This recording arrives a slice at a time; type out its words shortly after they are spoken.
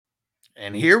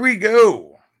And here we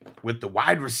go with the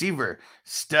wide receiver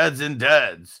studs and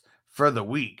duds for the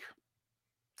week.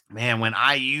 Man, when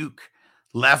Ayuk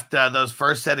left those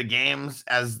first set of games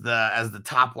as the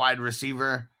top wide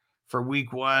receiver for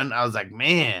week one, I was like,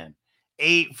 man,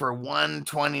 8 for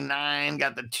 129,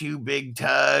 got the two big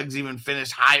tugs, even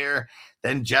finished higher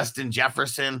than Justin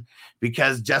Jefferson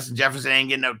because Justin Jefferson ain't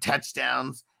getting no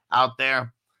touchdowns out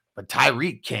there. But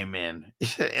Tyreek came in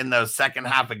those second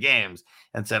half of games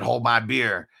and said, hold my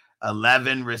beer.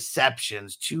 11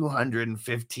 receptions,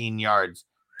 215 yards,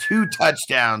 2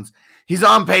 touchdowns. He's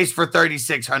on pace for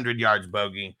 3,600 yards,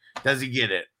 Bogey. Does he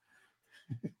get it?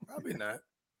 Probably not.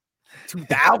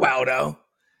 2,000 though.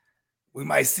 We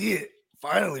might see it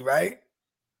finally, right?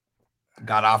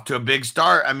 Got off to a big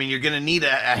start. I mean, you're going to need a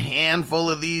handful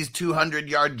of these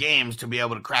 200-yard games to be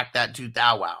able to crack that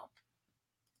 2,000.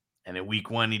 And in week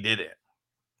one, he did it.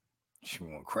 She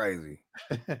went crazy.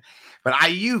 But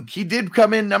Ayuk, he did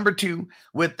come in number 2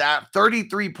 with that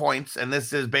 33 points, and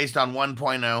this is based on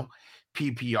 1.0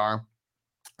 PPR.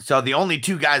 So the only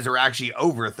two guys are actually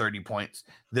over 30 points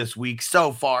this week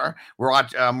so far.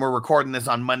 We're recording this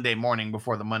on Monday morning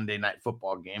before the Monday Night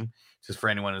Football game, just for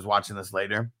anyone who's watching this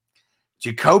later.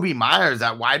 Jakobi Meyers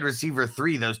at wide receiver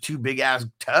 3, those two big-ass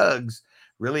tugs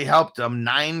really helped him.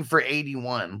 9 for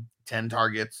 81, 10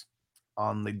 targets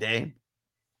on the day.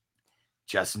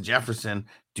 Justin Jefferson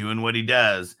doing what he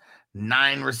does.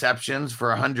 9 receptions for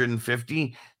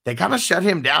 150. They kind of shut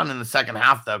him down in the second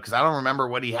half, though, because I don't remember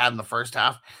what he had in the first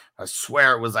half. I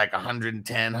swear it was like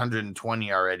 110,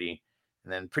 120 already.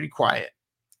 And then pretty quiet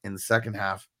in the second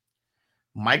half.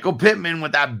 Michael Pittman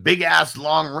with that big-ass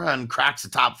long run cracks the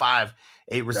top 5.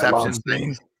 8 receptions.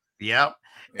 Yep. Yeah.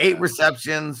 8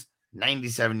 receptions,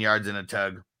 97 yards in a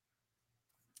tug.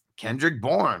 Kendrick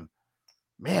Bourne.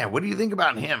 Man, what do you think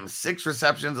about him? 6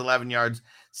 receptions, 11 yards,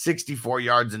 64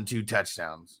 yards, and 2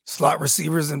 touchdowns. Slot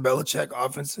receivers in Belichick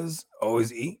offenses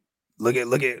always eat. Look at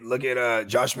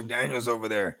Josh McDaniels over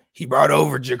there. He brought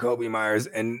over Jakobi Meyers,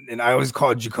 and I always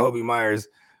called Jakobi Meyers.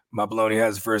 My baloney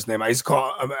has his first name. I used to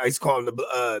call him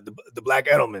the Black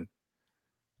Edelman.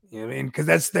 You know what I mean?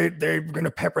 Because they're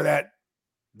gonna pepper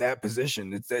that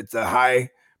position. It's a high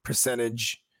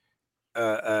percentage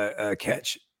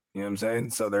catch. You know what I'm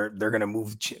saying? So they're gonna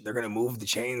move the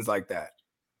chains like that.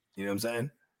 You know what I'm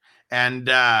saying?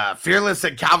 And Fearless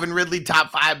at Calvin Ridley,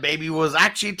 top 5, baby, was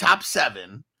actually top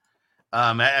 7.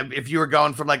 If you were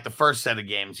going from like the first set of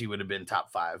games, he would have been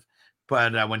top 5.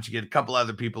 But once you get a couple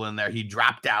other people in there, he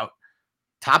dropped out.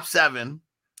 Top 7,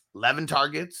 11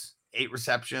 targets, 8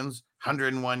 receptions,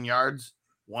 101 yards,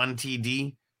 1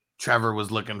 TD. Trevor was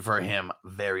looking for him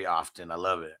very often. I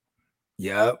love it.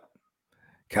 Yep.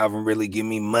 Calvin Ridley, give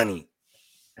me money.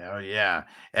 Oh, yeah.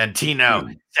 And Tino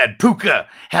said Puka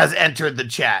has entered the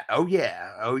chat. Oh,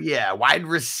 yeah. Oh, yeah. Wide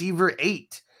receiver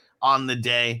 8 on the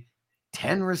day.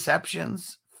 10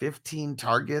 receptions, 15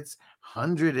 targets,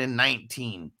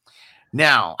 119.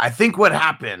 Now, I think what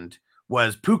happened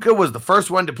was Puka was the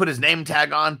first one to put his name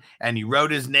tag on, and he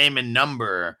wrote his name and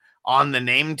number on the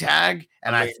name tag.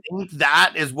 And I think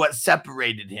that is what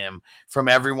separated him from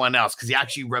everyone else, because he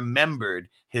actually remembered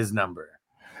his number.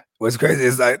 What's crazy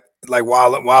is like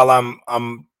while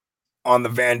I'm on the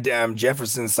Van Dam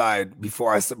Jefferson side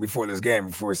before this game,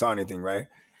 before we saw anything, right?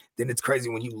 Then it's crazy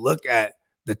when you look at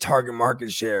the target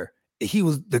market share. He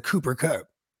was the Cooper Kupp,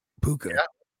 Puka.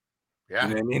 Yeah.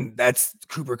 You know what I mean? That's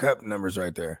Cooper Kupp numbers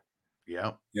right there. Yeah. You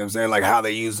know what I'm saying? Like how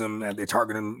they use them and they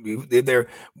target him.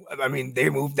 They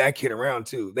moved that kid around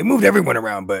too. They moved everyone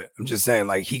around, but I'm just saying,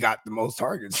 like, he got the most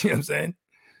targets. You know what I'm saying?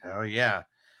 Oh, yeah.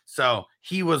 So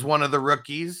he was one of the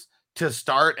rookies to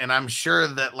start, and I'm sure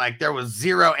that like there was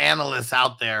 0 analysts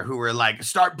out there who were like,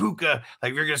 start Puka,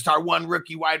 like you're gonna start one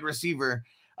rookie wide receiver.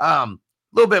 A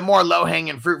little bit more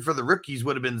low-hanging fruit for the rookies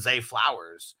would have been Zay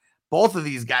Flowers. Both of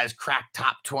these guys cracked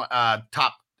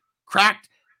cracked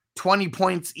 20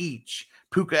 points each.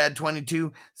 Puka had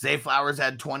 22, Zay Flowers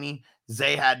had 20.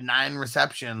 Zay had 9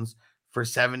 receptions for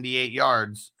 78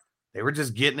 yards. They were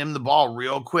just getting him the ball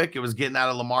real quick. It was getting out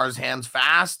of Lamar's hands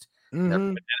fast. They're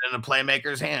putting it in the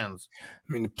playmaker's hands.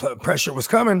 I mean, the pressure was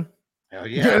coming. Hell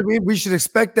yeah. We should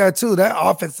expect that too. That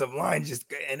offensive line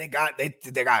they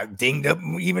got dinged up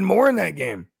even more in that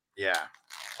game. Yeah,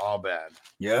 all bad.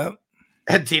 Yeah.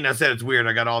 And Tina said it's weird.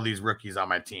 I got all these rookies on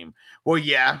my team. Well,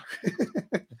 yeah.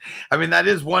 I mean, that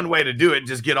is one way to do it.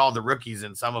 Just get all the rookies,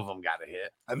 and some of them got a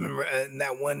hit. I remember in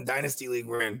that one dynasty league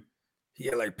we're in, he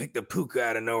had like picked a Puka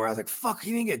out of nowhere. I was like, "Fuck,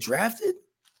 he didn't get drafted."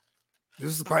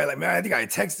 This is probably like, man, I think I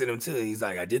texted him too. He's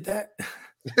like, "I did that."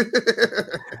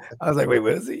 I was like, "Wait,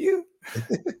 was it you?"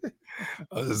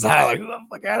 I was just high,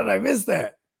 like, "How did I miss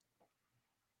that?"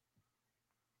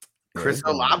 Chris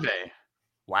Olave,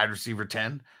 wide receiver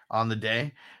 10 on the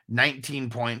day, 19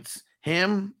 points.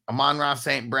 Him, Amon-Ra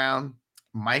St. Brown,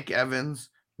 Mike Evans,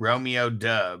 Romeo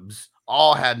Doubs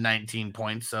all had 19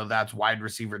 points. So that's wide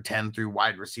receiver 10 through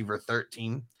wide receiver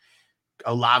 13.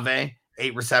 Olave,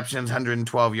 8 receptions,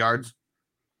 112 yards.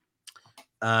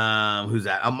 Who's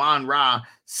that? Amon-Ra,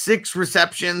 6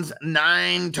 receptions,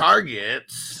 9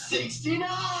 targets.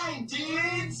 69,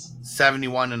 dudes.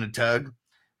 71 in a tug.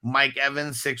 Mike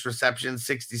Evans, 6 receptions,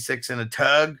 66 in a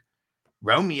tug.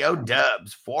 Romeo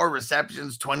Doubs, 4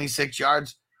 receptions, 26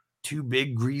 yards, 2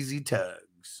 big greasy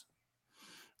tugs.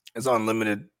 It's on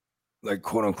limited, like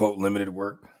quote unquote limited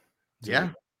work. Yeah.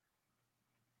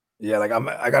 Yeah, like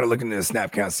I gotta look into the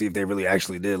snap count, see if they really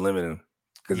actually did limit him.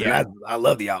 Because I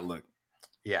love the outlook.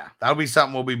 Yeah, that'll be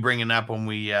something we'll be bringing up when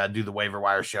we do the waiver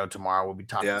wire show tomorrow. We'll be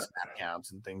talking snap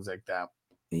counts and things like that.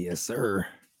 Yes, sir.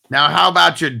 Now, how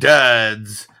about your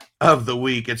duds of the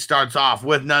week? It starts off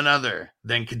with none other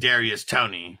than Kadarius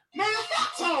Toney.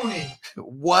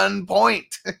 1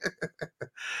 point.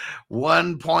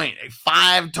 1 point.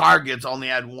 5 targets, only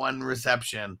had 1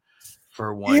 reception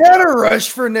for 1. He had a rush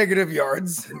for negative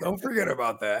yards. Don't forget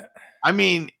about that. I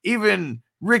mean, even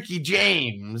Ricky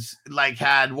James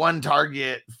had 1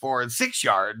 target for 6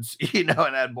 yards, and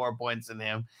had more points than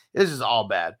him. This is all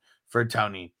bad for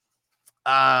Toney.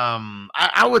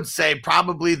 I would say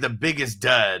probably the biggest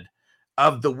dud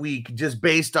of the week, just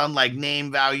based on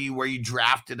name value where you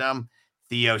drafted him.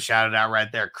 Theo shouted out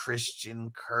right there,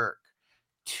 Christian Kirk,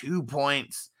 2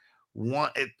 points,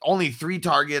 only 3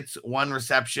 targets, 1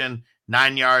 reception,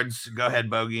 9 yards. Go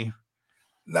ahead, Bogey.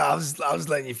 No, I was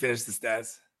letting you finish the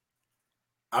stats.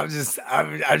 I'm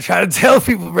trying to tell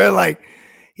people, bro,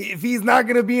 if he's not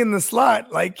gonna be in the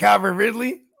slot like Calvin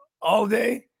Ridley all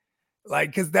day,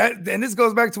 because this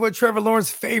goes back to what Trevor Lawrence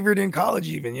favored in college,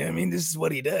 even. You know what I mean? This is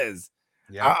what he does.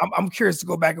 Yeah, I'm curious to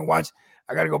go back and watch.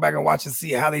 I got to go back and watch and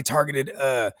see how they targeted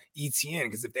ETN,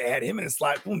 because if they had him in the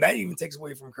slot, boom, that even takes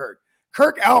away from Kirk.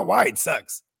 Kirk out wide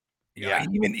sucks. Yeah,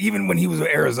 even when he was with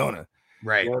Arizona,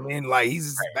 right? You know what I mean?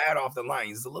 He's bad off the line.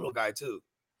 He's a little guy too.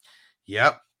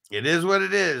 Yep. It is what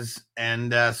it is.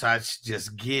 And so I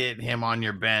just get him on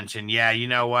your bench. And yeah, you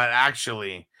know what?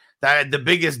 Actually, the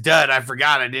biggest dud, I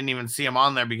forgot. I didn't even see him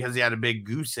on there because he had a big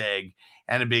goose egg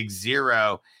and a big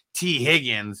 0. T.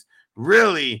 Higgins,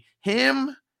 really,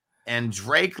 him and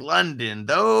Drake London,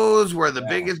 those were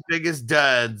the biggest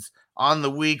duds on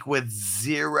the week with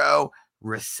 0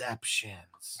 receptions.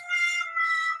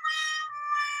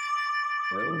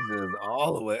 Those is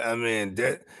all the way. I mean,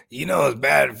 it's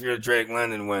bad if you're Drake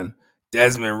London when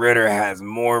Desmond Ridder has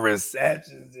more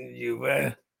receptions than you,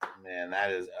 man. Man,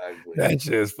 that is ugly. That's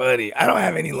just funny. I don't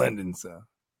have any London, so.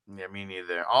 Yeah, me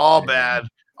neither. All bad.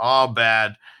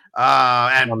 And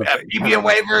PPM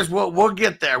waivers, we'll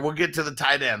get there. We'll get to the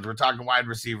tight ends. We're talking wide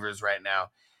receivers right now.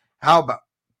 How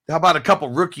about a couple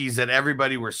rookies that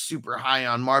everybody were super high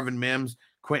on? Marvin Mims,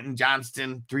 Quentin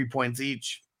Johnston, 3 points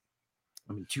each.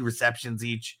 2 receptions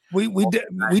each. We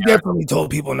definitely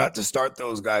told people not to start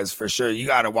those guys for sure. You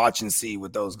got to watch and see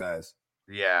with those guys.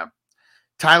 Yeah.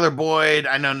 Tyler Boyd,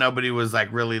 I know nobody was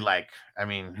really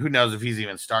who knows if he's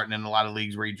even starting in a lot of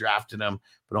leagues where he drafted him,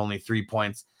 but only 3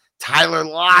 points. Tyler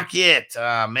Lockett,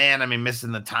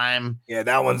 missing the time. Yeah,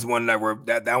 that one's one that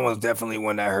one's definitely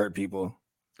one that hurt people.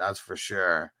 That's for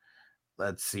sure.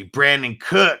 Let's see. Brandon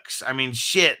Cooks.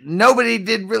 Nobody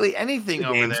did really anything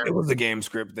over there. It was a game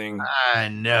script thing. I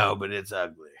know, but it's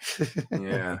ugly.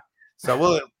 Yeah.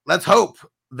 So let's hope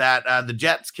that the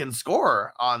Jets can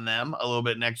score on them a little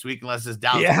bit next week, unless this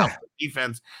Dallas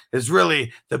defense is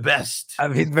really the best.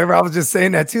 Remember, I was just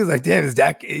saying that too. It's damn, is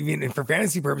Dak, even for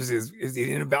fantasy purposes, is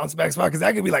he in a bounce back spot? Because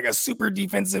that could be a super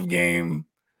defensive game,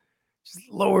 just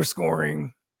lower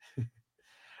scoring.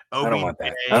 I don't want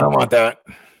that.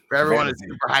 For everyone is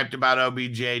super hyped about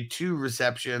OBJ, 2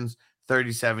 receptions,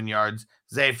 37 yards.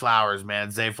 Zay Flowers,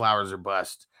 man. Zay Flowers are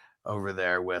bust over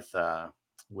there with the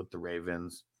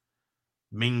Ravens.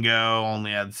 Mingo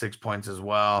only had 6 points as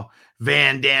well.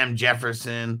 Van Dam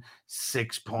Jefferson,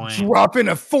 6 points. Dropping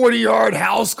a 40-yard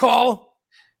house call.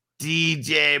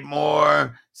 DJ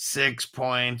Moore, 6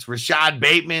 points. Rashad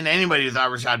Bateman. Anybody who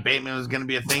thought Rashad Bateman was going to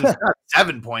be a thing,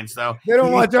 7 points, though. They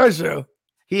don't watch our show.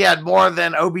 He had more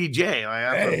than OBJ.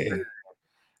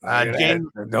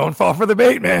 Don't fall for the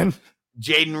bait, man.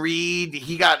 Jaden Reed,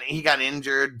 he got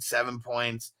injured, 7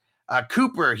 points.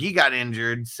 Cooper, he got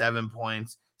injured, 7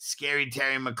 points. Scary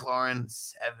Terry McLaurin,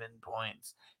 7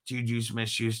 points. Juju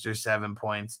Smith-Schuster, 7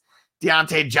 points.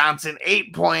 Deontay Johnson,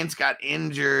 8 points, got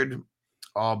injured.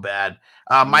 All bad.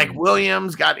 Mike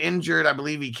Williams got injured. I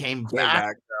believe he came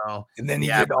back. So, And then he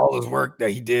did all his work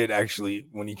that he did actually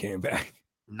when he came back.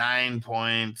 9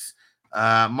 points.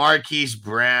 Marquise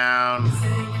Brown,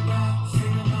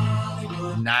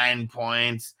 9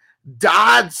 points.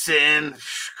 Dodson,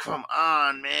 come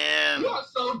on, man. You are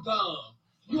so dumb.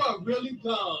 You are really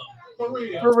dumb. For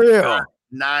real. For real.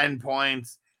 9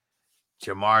 points.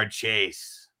 Jamar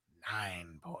Chase,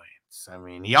 9 points. I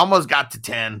mean, he almost got to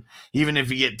 10. Even if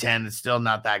you get 10, it's still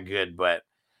not that good, but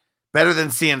better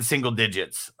than seeing single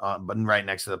digits, but right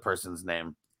next to the person's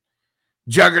name.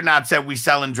 Juggernaut said we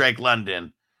selling Drake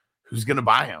London. Who's gonna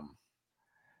buy him?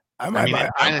 I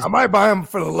might buy him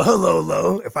for the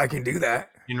low if I can do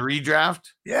that in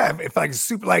redraft. Yeah, if I can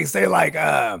super like say like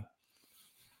I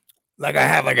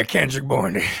have like a Kendrick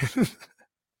Bourne.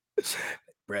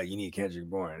 Brad, you need Kendrick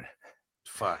Bourne.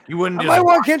 Fuck, you wouldn't. I might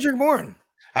want Kendrick Bourne.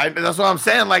 That's what I'm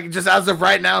saying. Like, just as of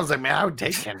right now, it's like, man, I would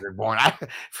take Kendrick Bourne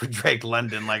for Drake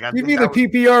London. Like, give me the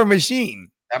PPR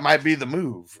machine. That might be the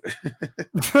move.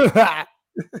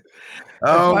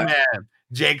 Oh man,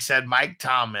 Jake said Mike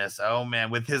Thomas. Oh man,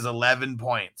 with his 11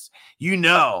 points, you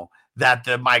know that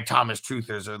the Mike Thomas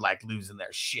truthers are like losing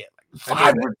their shit. Like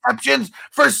 5 receptions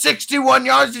for 61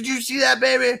 yards. Did you see that,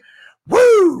 baby?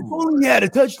 Woo! Only had a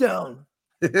touchdown.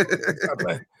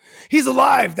 He's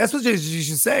alive. That's what you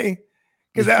should say.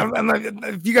 Because I'm like,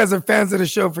 if you guys are fans of the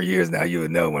show for years now, you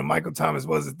would know when Michael Thomas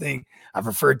was a thing, I've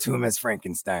referred to him as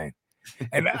Frankenstein.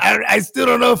 And I still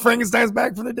don't know if Frankenstein's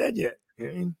back from the dead yet. You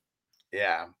know what I mean?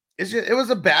 Yeah. It was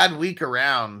a bad week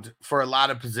around for a lot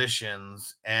of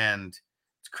positions. And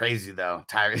it's crazy, though.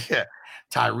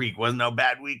 Tyreek was no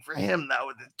bad week for him, though,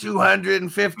 with the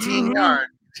 215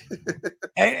 yards.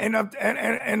 and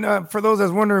for those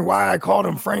that's wondering why I called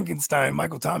him Frankenstein,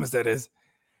 Michael Thomas, that is.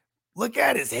 Look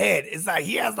at his head. It's like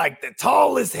he has like the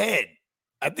tallest head.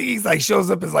 I think he's like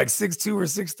shows up as like 6'2" or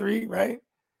 6'3", right?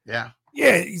 Yeah.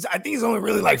 Yeah. I think he's only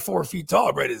really like 4 feet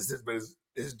tall, but his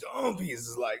dome piece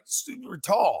is like super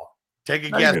tall. Take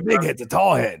a guess. A big head, it's a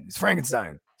tall head. It's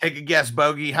Frankenstein. Take a guess,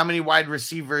 Bogey. How many wide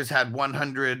receivers had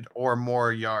 100 or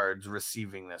more yards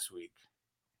receiving this week?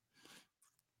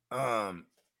 3.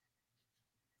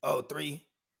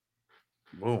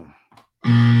 Boom.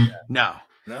 No.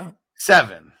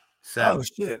 7. Oh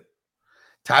shit!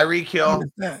 Tyreek Hill,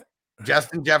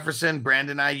 Justin Jefferson,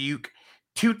 Brandon Ayuk,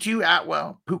 Tutu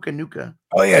Atwell, Puka Nuka.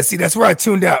 Oh yeah, see that's where I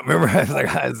tuned out. Remember, I was like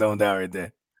I zoned out right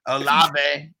there.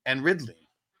 Olave and Ridley.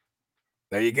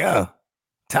 There you go.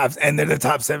 Tops, and they're the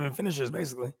top 7 finishers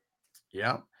basically.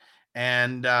 Yeah,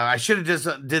 and I should have just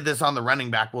did this on the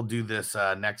running back. We'll do this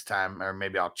next time, or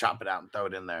maybe I'll chop it out and throw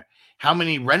it in there. How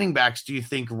many running backs do you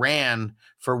think ran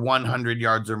for 100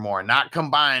 yards or more? Not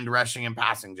combined rushing and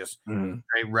passing, just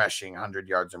straight rushing 100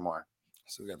 yards or more.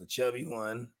 So we got the chubby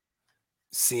one,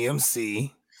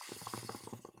 CMC,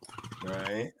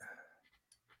 right?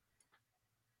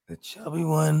 The chubby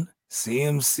one,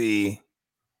 CMC.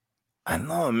 I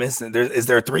know I'm missing. Is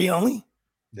there 3 only?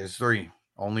 There's 3.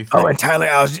 Only 3. Oh, and Tyler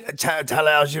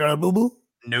Algier Boo Boo?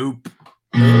 Nope.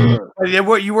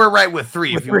 You were right with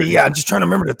 3. With 3, yeah. I'm just trying to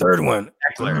remember the third one.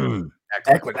 Eckler.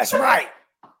 That's right.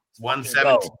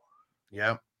 117.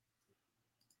 Yep.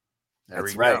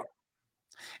 That's right. Go.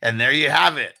 And there you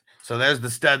have it. So there's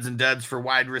the studs and duds for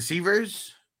wide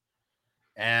receivers.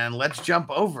 And let's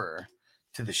jump over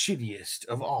to the shittiest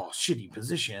of all shitty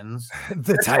positions.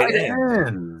 the tight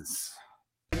ends.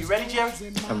 You ready, Jerry?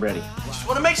 I'm ready. Just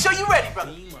want to make sure you're ready,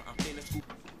 brother.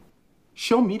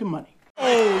 Show me the money.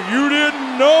 Oh, you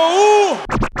didn't know?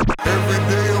 Every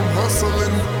day I'm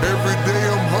hustling. Every day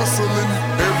I'm hustling.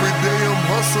 Every day I'm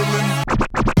hustling.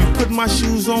 You put my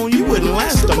shoes on, you wouldn't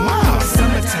last a mile.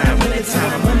 Summertime,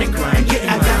 wintertime, I'm on the grind.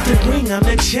 Yeah, I got the ring, I'm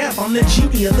the champ, I'm the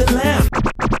genie of the lamp.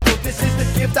 This is the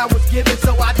gift I was given,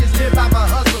 so I just live by my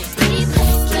hustle.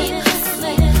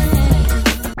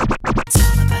 It's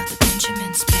all about the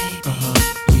Benjamins, babe.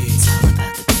 Yeah. It's all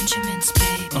about the Benjamins,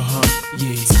 babe.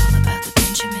 Yeah. It's all about the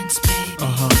Benjamins, babe.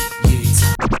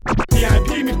 Yeah.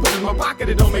 VIP me put in my pocket,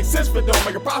 it don't make sense, but don't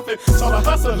make a profit. It's all a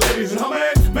hustle, ladies and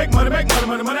homies. Make money, money.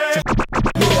 Call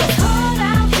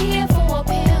out here for a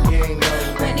pill.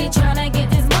 When he tryna get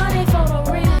this money for the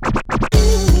real.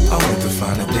 I want to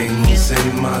find a thing to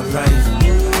save my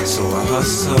life, so I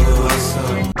hustle.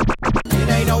 It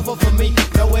ain't over for me.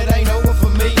 No, it ain't over for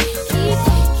me.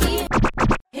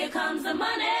 Here comes the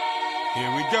money.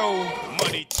 Here we go.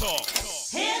 Money talk.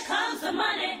 Here comes the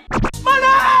money.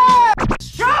 Money!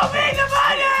 Show me the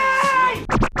money!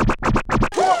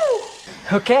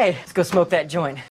 Okay, let's go smoke that joint.